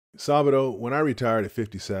Sabado, when I retired at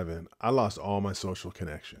 57, I lost all my social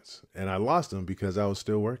connections, and I lost them because I was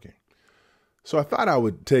still working. So I thought I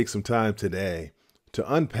would take some time today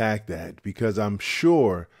to unpack that because I'm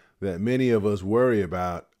sure that many of us worry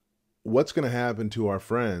about what's going to happen to our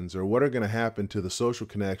friends or what are going to happen to the social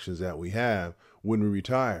connections that we have when we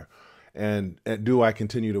retire. And do I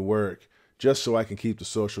continue to work just so I can keep the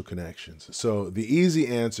social connections? So the easy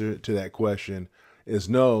answer to that question is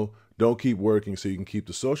no, don't keep working so you can keep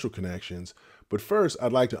the social connections. But first,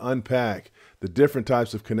 I'd like to unpack the different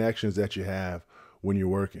types of connections that you have when you're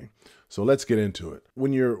working. So let's get into it.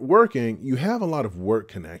 When you're working, you have a lot of work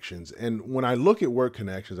connections. And when I look at work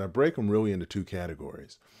connections, I break them really into two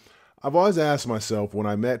categories. I've always asked myself when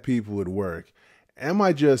I met people at work, am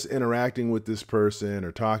I just interacting with this person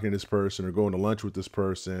or talking to this person or going to lunch with this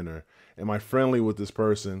person, or am I friendly with this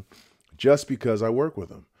person just because I work with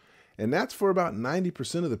them? And that's for about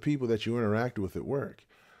 90% of the people that you interact with at work.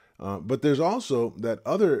 But there's also that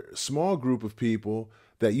other small group of people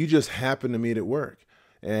that you just happen to meet at work.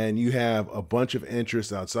 And you have a bunch of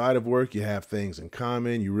interests outside of work. You have things in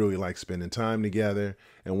common. You really like spending time together.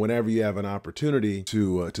 And whenever you have an opportunity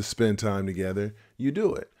to spend time together, you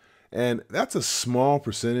do it. And that's a small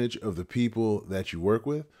percentage of the people that you work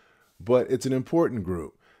with, but it's an important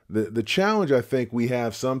group. The challenge I think we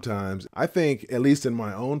have sometimes, I think, at least in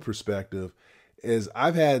my own perspective, is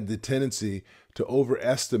I've had the tendency to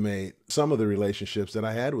overestimate some of the relationships that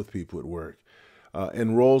I had with people at work.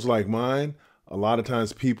 In roles like mine, a lot of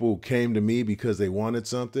times people came to me because they wanted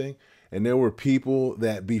something, and there were people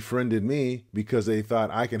that befriended me because they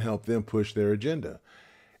thought I can help them push their agenda.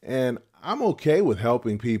 And I'm okay with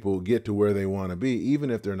helping people get to where they want to be,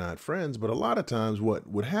 even if they're not friends. But a lot of times what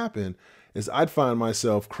would happen is I'd find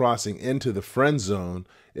myself crossing into the friend zone,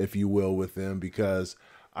 if you will, with them because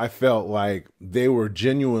I felt like they were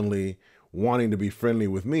genuinely wanting to be friendly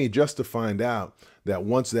with me, just to find out that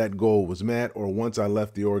once that goal was met or once I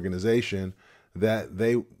left the organization, that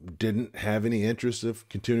they didn't have any interest of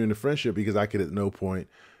continuing the friendship because I could at no point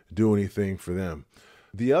do anything for them.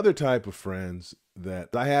 The other type of friends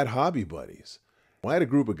that I had, hobby buddies. I had a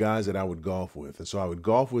group of guys that I would golf with, and so I would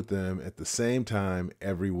golf with them at the same time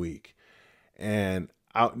every week. And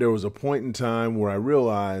there was a point in time where I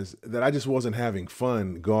realized that I just wasn't having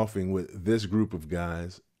fun golfing with this group of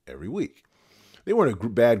guys every week. They weren't a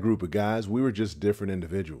bad group of guys. We were just different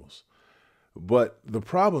individuals. But the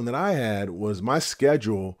problem that I had was my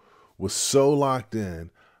schedule was so locked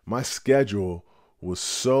in. My schedule was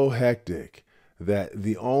so hectic that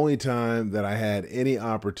the only time that I had any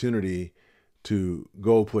opportunity to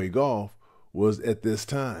go play golf was at this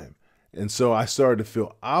time. And so I started to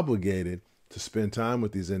feel obligated to spend time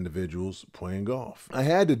with these individuals playing golf. I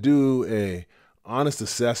had to do an honest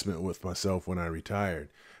assessment with myself when I retired,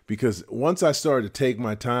 because once I started to take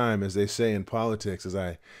my time, as they say in politics, as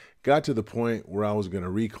I got to the point where I was going to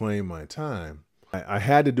reclaim my time, I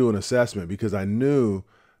had to do an assessment because I knew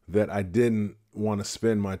that I didn't want to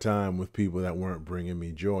spend my time with people that weren't bringing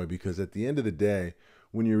me joy. Because at the end of the day,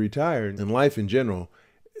 when you're retired, and life in general,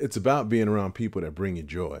 it's about being around people that bring you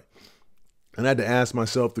joy. And I had to ask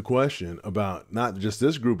myself the question about not just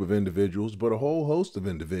this group of individuals, but a whole host of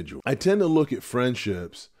individuals. I tend to look at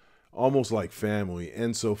friendships almost like family,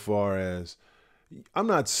 insofar as I'm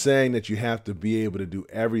not saying that you have to be able to do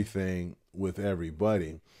everything with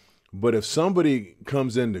everybody. But if somebody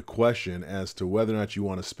comes into question as to whether or not you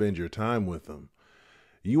want to spend your time with them,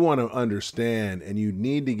 you want to understand and you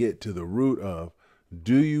need to get to the root of,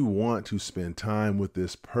 do you want to spend time with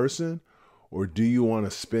this person, or do you want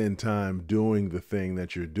to spend time doing the thing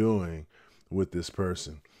that you're doing with this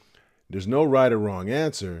person? There's no right or wrong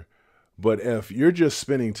answer, but if you're just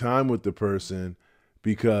spending time with the person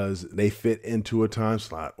because they fit into a time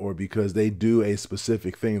slot or because they do a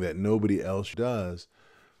specific thing that nobody else does,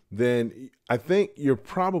 then I think you're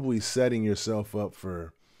probably setting yourself up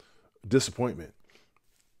for disappointment.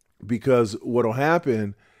 Because what'll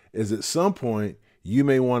happen is at some point you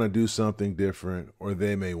may want to do something different, or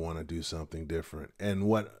they may want to do something different. And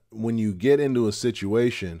when you get into a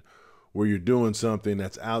situation where you're doing something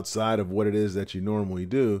that's outside of what it is that you normally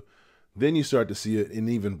do, then you start to see an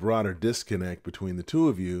even broader disconnect between the two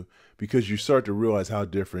of you, because you start to realize how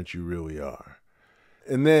different you really are.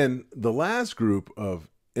 And then the last group of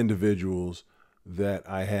individuals that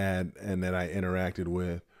I had and that I interacted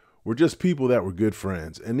with were just people that were good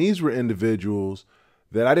friends. And these were individuals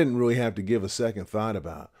that I didn't really have to give a second thought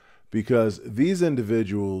about, because these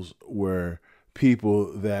individuals were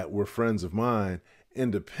people that were friends of mine,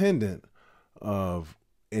 independent of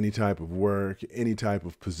any type of work, any type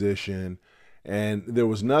of position. And there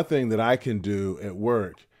was nothing that I can do at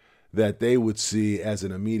work that they would see as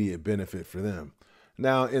an immediate benefit for them.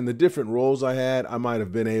 Now, in the different roles I had, I might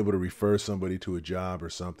have been able to refer somebody to a job or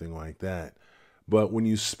something like that. But when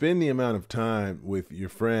you spend the amount of time with your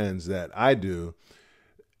friends that I do,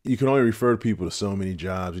 you can only refer people to so many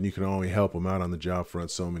jobs, and you can only help them out on the job front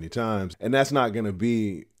so many times. And that's not going to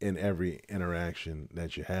be in every interaction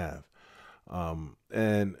that you have.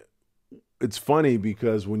 And it's funny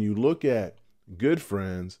because when you look at good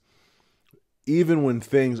friends, even when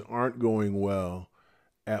things aren't going well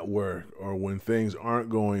at work or when things aren't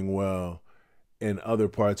going well in other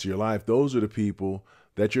parts of your life, those are the people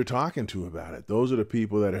that you're talking to about it. Those are the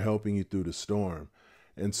people that are helping you through the storm.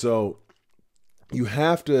 And so you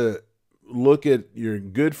have to look at your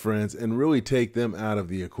good friends and really take them out of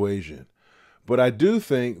the equation. But I do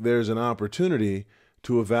think there's an opportunity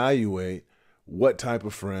to evaluate what type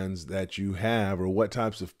of friends that you have or what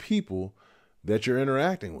types of people that you're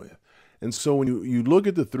interacting with. And so when you look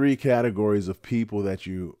at the three categories of people that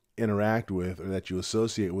you interact with or that you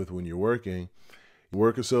associate with when you're working,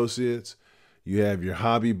 work associates, you have your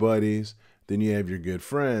hobby buddies, then you have your good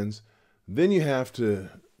friends, then you have to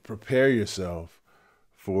prepare yourself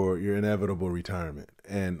for your inevitable retirement.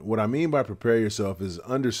 And what I mean by prepare yourself is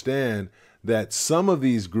understand that some of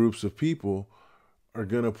these groups of people are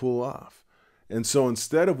going to pull off. And so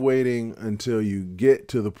instead of waiting until you get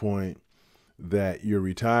to the point that you're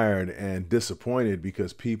retired and disappointed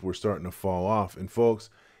because people are starting to fall off, and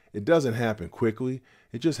folks, it doesn't happen quickly.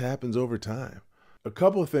 It just happens over time. A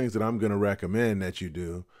couple of things that I'm going to recommend that you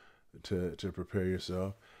do to prepare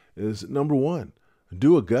yourself is, number one,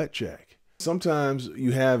 do a gut check. Sometimes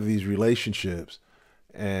you have these relationships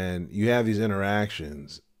and you have these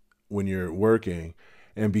interactions when you're working,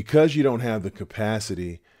 and because you don't have the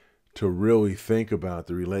capacity to really think about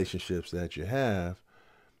the relationships that you have,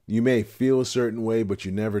 you may feel a certain way, but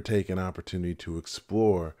you never take an opportunity to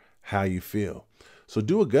explore how you feel. So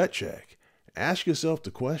do a gut check. Ask yourself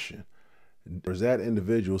the question, is that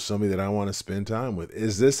individual somebody that I want to spend time with?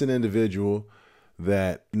 Is this an individual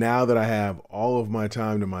that now that I have all of my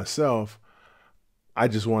time to myself, I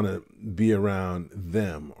just want to be around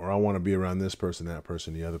them, or I want to be around this person, that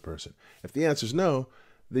person, the other person? If the answer is no,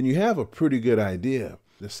 then you have a pretty good idea.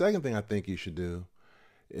 The second thing I think you should do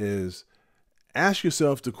is ask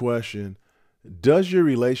yourself the question, does your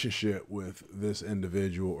relationship with this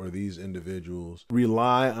individual or these individuals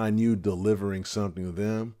rely on you delivering something to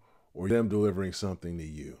them or them delivering something to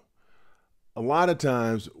you? A lot of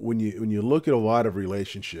times when you look at a lot of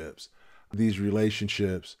relationships, these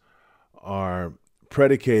relationships are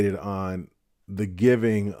predicated on the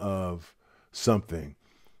giving of something,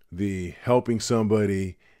 the helping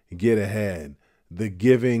somebody get ahead, the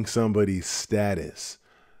giving somebody status,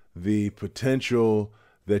 the potential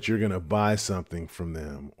that you're going to buy something from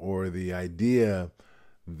them, or the idea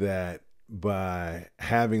that by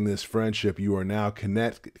having this friendship, you are now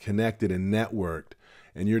connected and networked,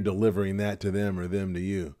 and you're delivering that to them or them to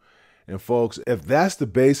you. And folks, if that's the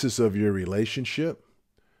basis of your relationship,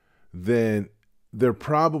 then they're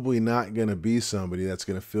probably not going to be somebody that's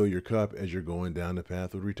going to fill your cup as you're going down the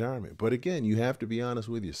path of retirement. But again, you have to be honest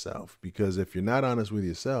with yourself, because if you're not honest with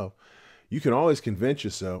yourself, you can always convince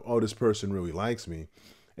yourself, oh, this person really likes me.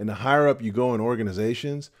 And the higher up you go in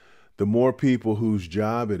organizations, the more people whose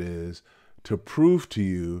job it is to prove to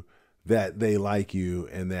you that they like you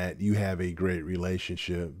and that you have a great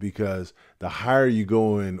relationship. Because the higher you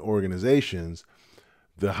go in organizations,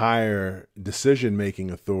 the higher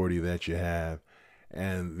decision-making authority that you have,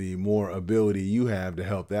 and the more ability you have to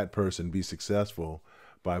help that person be successful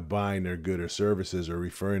by buying their good or services or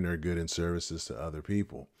referring their good and services to other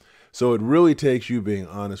people. So it really takes you being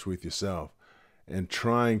honest with yourself and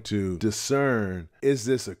trying to discern, is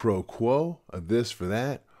this a pro quo, a this for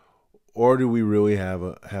that, or do we really have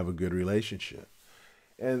a good relationship?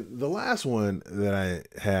 And the last one that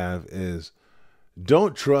I have is,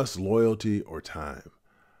 don't trust loyalty or time.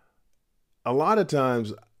 A lot of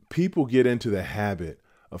times people get into the habit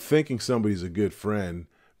of thinking somebody's a good friend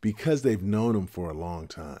because they've known them for a long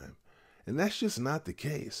time. And that's just not the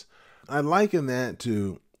case. I liken that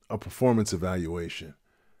to a performance evaluation.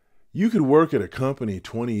 You could work at a company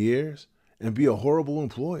 20 years and be a horrible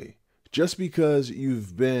employee. Just because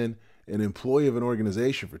you've been an employee of an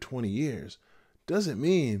organization for 20 years doesn't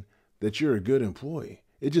mean that you're a good employee.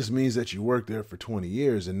 It just means that you worked there for 20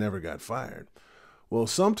 years and never got fired. Well,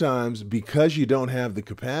 sometimes because you don't have the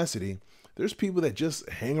capacity, there's people that just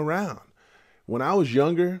hang around. When I was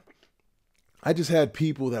younger, I just had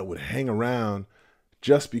people that would hang around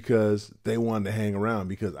just because they wanted to hang around,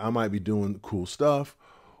 because I might be doing cool stuff,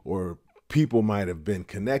 or people might have been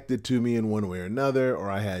connected to me in one way or another, or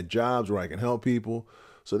I had jobs where I can help people.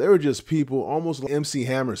 So they were just people almost like MC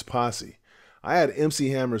Hammer's posse. I had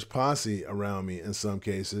MC Hammer's posse around me in some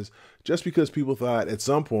cases, just because people thought at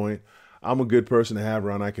some point I'm a good person to have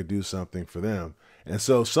around, I could do something for them. And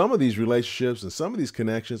so some of these relationships and some of these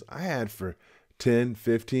connections I had for 10,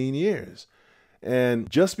 15 years. And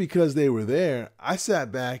just because they were there, I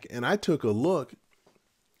sat back and I took a look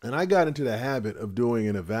and I got into the habit of doing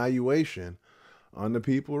an evaluation on the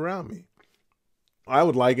people around me. I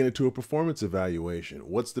would liken it to a performance evaluation.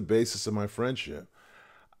 What's the basis of my friendship?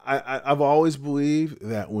 I've always believed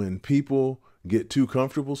that when people get too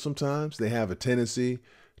comfortable sometimes, they have a tendency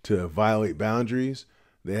to violate boundaries.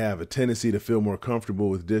 They have a tendency to feel more comfortable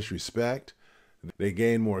with disrespect. They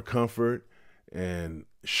gain more comfort and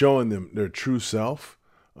showing them their true self,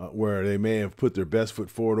 where they may have put their best foot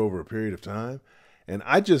forward over a period of time. And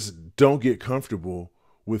I just don't get comfortable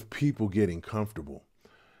with people getting comfortable.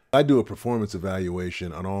 I do a performance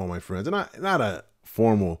evaluation on all my friends, and not a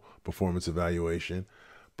formal performance evaluation,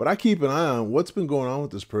 but I keep an eye on what's been going on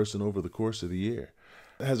with this person over the course of the year.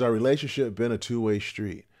 Has our relationship been a two-way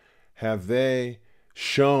street? Have they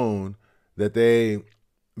shown that they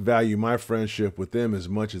value my friendship with them as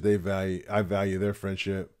much as I value their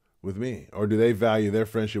friendship with me? Or do they value their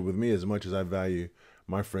friendship with me as much as I value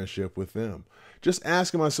my friendship with them? Just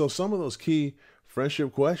asking myself some of those key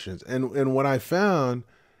friendship questions. And what I found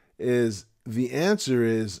is the answer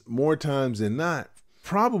is, more times than not,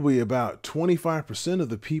 probably about 25% of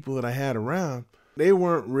the people that I had around, they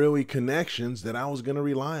weren't really connections that I was going to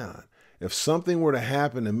rely on. If something were to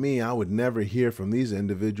happen to me, I would never hear from these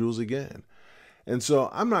individuals again. And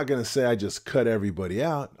so I'm not going to say I just cut everybody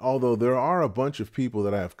out, although there are a bunch of people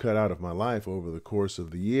that I have cut out of my life over the course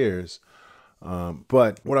of the years.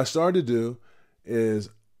 But what I started to do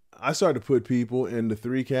is I started to put people into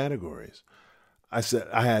three categories. I said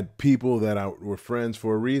I had people that were friends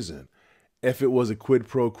for a reason. If it was a quid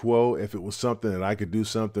pro quo, if it was something that I could do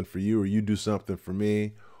something for you or you do something for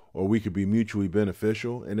me, or we could be mutually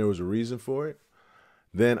beneficial and there was a reason for it,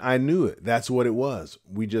 then I knew it. That's what it was.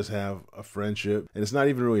 We just have a friendship. And it's not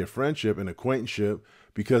even really a friendship, an acquaintanceship,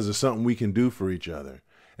 because there's something we can do for each other.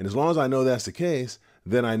 And as long as I know that's the case,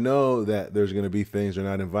 then I know that there's going to be things they're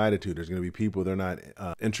not invited to. There's going to be people they're not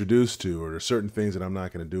introduced to, or there's certain things that I'm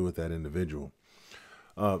not going to do with that individual.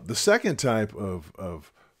 The second type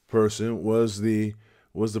of person was the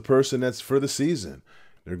person that's for the season.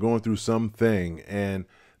 They're going through something and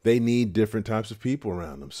they need different types of people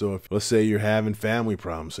around them. So if, let's say you're having family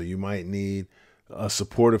problems, so you might need a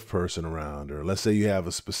supportive person around, or let's say you have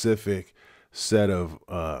a specific set of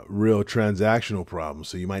real transactional problems,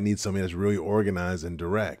 so you might need somebody that's really organized and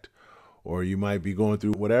direct, or you might be going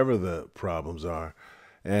through whatever the problems are,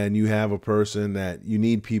 and you have a person that you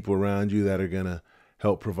need people around you that are going to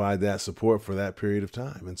help provide that support for that period of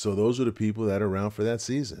time. And so those are the people that are around for that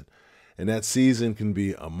season. And that season can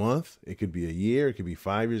be a month, it could be a year, it could be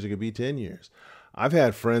 5 years, it could be 10 years. I've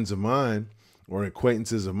had friends of mine or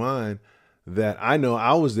acquaintances of mine that I know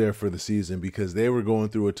I was there for the season because they were going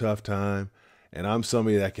through a tough time, and I'm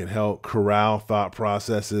somebody that can help corral thought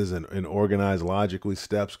processes and organize logically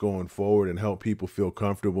steps going forward and help people feel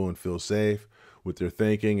comfortable and feel safe with their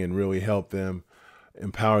thinking and really help them,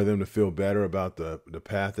 empower them to feel better about the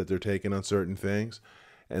path that they're taking on certain things.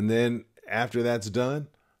 And then after that's done,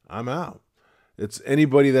 I'm out. It's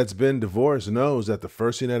anybody that's been divorced knows that the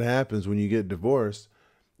first thing that happens when you get divorced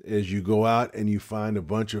is you go out and you find a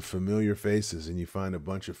bunch of familiar faces and you find a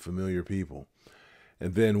bunch of familiar people.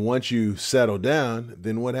 And then once you settle down,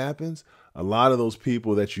 then what happens? A lot of those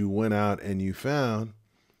people that you went out and you found,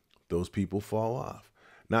 those people fall off.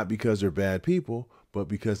 Not because they're bad people, but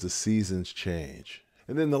because the seasons change.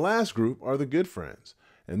 And then the last group are the good friends.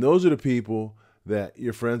 And those are the people that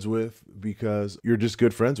you're friends with because you're just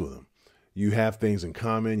good friends with them. You have things in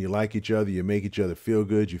common. You like each other. You make each other feel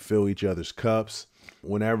good. You fill each other's cups.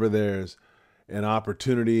 Whenever there's an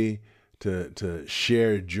opportunity to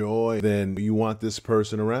share joy, then you want this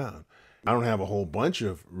person around. I don't have a whole bunch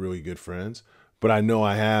of really good friends, but I know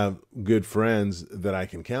I have good friends that I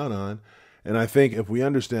can count on. And I think if we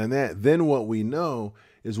understand that, then what we know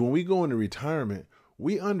is when we go into retirement,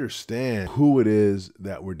 we understand who it is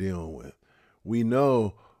that we're dealing with. We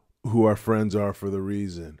know who our friends are for the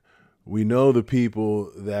reason. We know the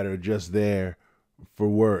people that are just there for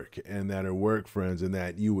work and that are work friends and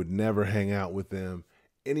that you would never hang out with them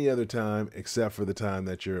any other time except for the time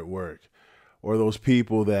that you're at work. Or those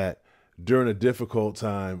people that during a difficult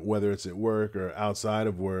time, whether it's at work or outside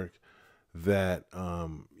of work, that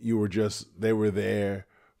they were there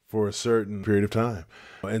for a certain period of time.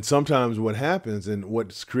 And sometimes what happens and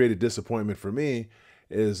what's created disappointment for me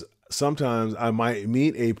is sometimes I might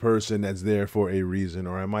meet a person that's there for a reason,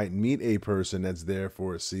 or I might meet a person that's there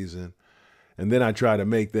for a season. And then I try to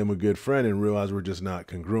make them a good friend and realize we're just not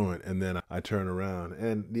congruent. And then I turn around.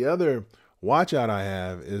 And the other watch out I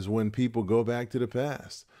have is when people go back to the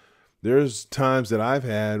past. There's times that I've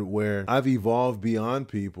had where I've evolved beyond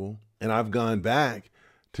people and I've gone back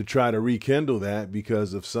to try to rekindle that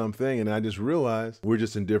because of something. And I just realized we're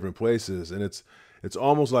just in different places. And it's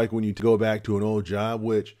almost like when you go back to an old job,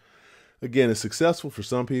 which again is successful for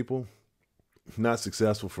some people, not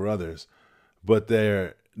successful for others, but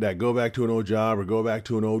that go back to an old job or go back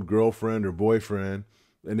to an old girlfriend or boyfriend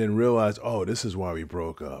and then realize, oh, this is why we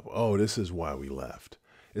broke up. Oh, this is why we left.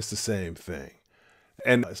 It's the same thing.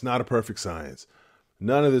 And it's not a perfect science.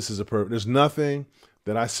 None of this is a perfect. There's nothing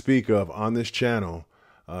that I speak of on this channel.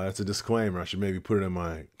 That's a disclaimer. I should maybe put it in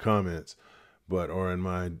my comments, or in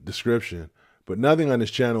my description. But nothing on this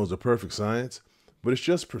channel is a perfect science, but it's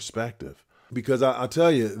just perspective. Because I'll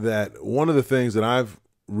tell you that one of the things that I've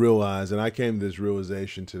realized, and I came to this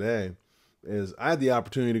realization today, is I had the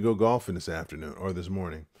opportunity to go golfing this afternoon or this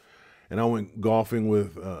morning. And I went golfing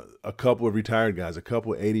with a couple of retired guys, a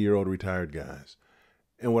couple of 80-year-old retired guys.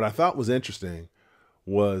 And what I thought was interesting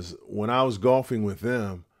was when I was golfing with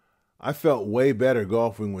them, I felt way better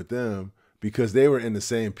golfing with them because they were in the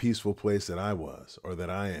same peaceful place that I was or that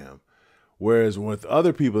I am. Whereas with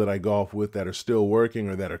other people that I golf with that are still working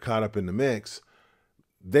or that are caught up in the mix,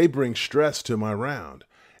 they bring stress to my round.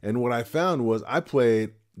 And what I found was I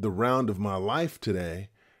played the round of my life today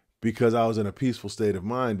because I was in a peaceful state of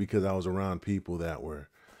mind, because I was around people that were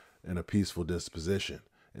in a peaceful disposition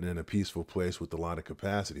and in a peaceful place with a lot of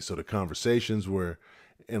capacity. So the conversations were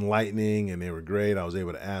enlightening and they were great. I was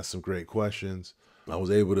able to ask some great questions. I was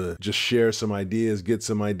able to just share some ideas, get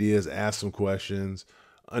some ideas, ask some questions,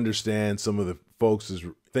 understand some of the folks'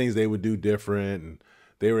 things they would do different. And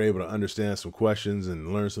they were able to understand some questions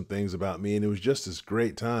and learn some things about me. And it was just this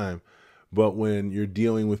great time. But when you're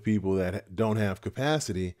dealing with people that don't have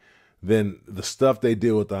capacity, then the stuff they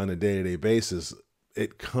deal with on a day-to-day basis,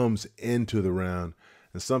 it comes into the round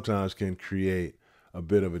and sometimes can create a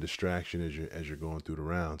bit of a distraction as you're going through the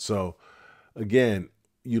round. So again,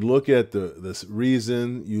 you look at the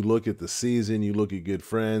reason, you look at the season, you look at good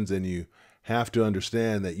friends, and you have to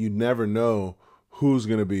understand that you never know who's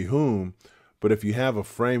going to be whom. But if you have a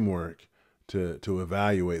framework to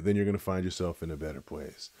evaluate, then you're going to find yourself in a better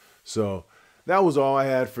place. So that was all I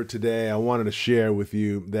had for today. I wanted to share with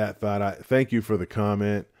you that thought. Thank you for the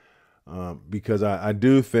comment. Because I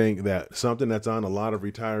do think that something that's on a lot of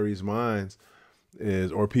retirees' minds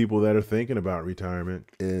is, or people that are thinking about retirement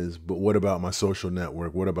is, but what about my social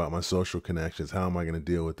network? What about my social connections? How am I going to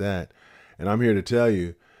deal with that? And I'm here to tell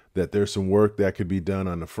you that there's some work that could be done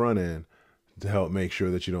on the front end to help make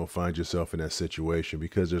sure that you don't find yourself in that situation,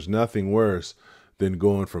 because there's nothing worse than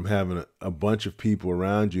going from having a bunch of people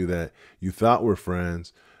around you that you thought were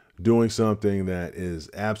friends, doing something that is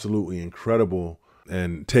absolutely incredible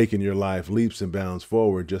and taking your life leaps and bounds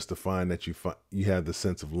forward, just to find that you have the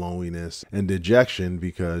sense of loneliness and dejection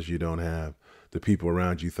because you don't have the people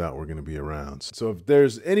around you thought were going to be around. So if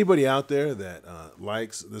there's anybody out there that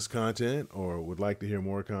likes this content or would like to hear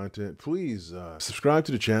more content, please subscribe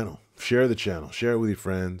to the channel, share it with your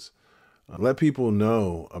friends. Let people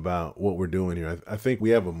know about what we're doing here. I think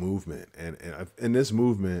we have a movement, and in this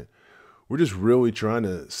movement, we're just really trying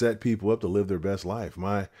to set people up to live their best life.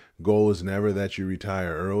 My goal is never that you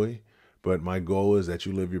retire early, but my goal is that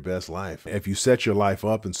you live your best life. If you set your life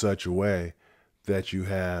up in such a way that you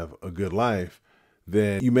have a good life,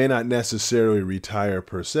 then you may not necessarily retire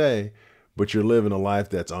per se, but you're living a life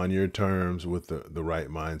that's on your terms with the right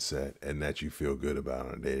mindset and that you feel good about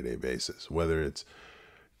on a day-to-day basis, whether it's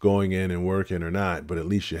going in and working or not, but at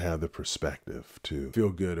least you have the perspective to feel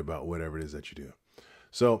good about whatever it is that you do.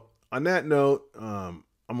 So on that note, I'm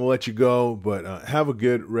going to let you go, but have a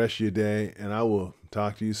good rest of your day, and I will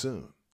talk to you soon.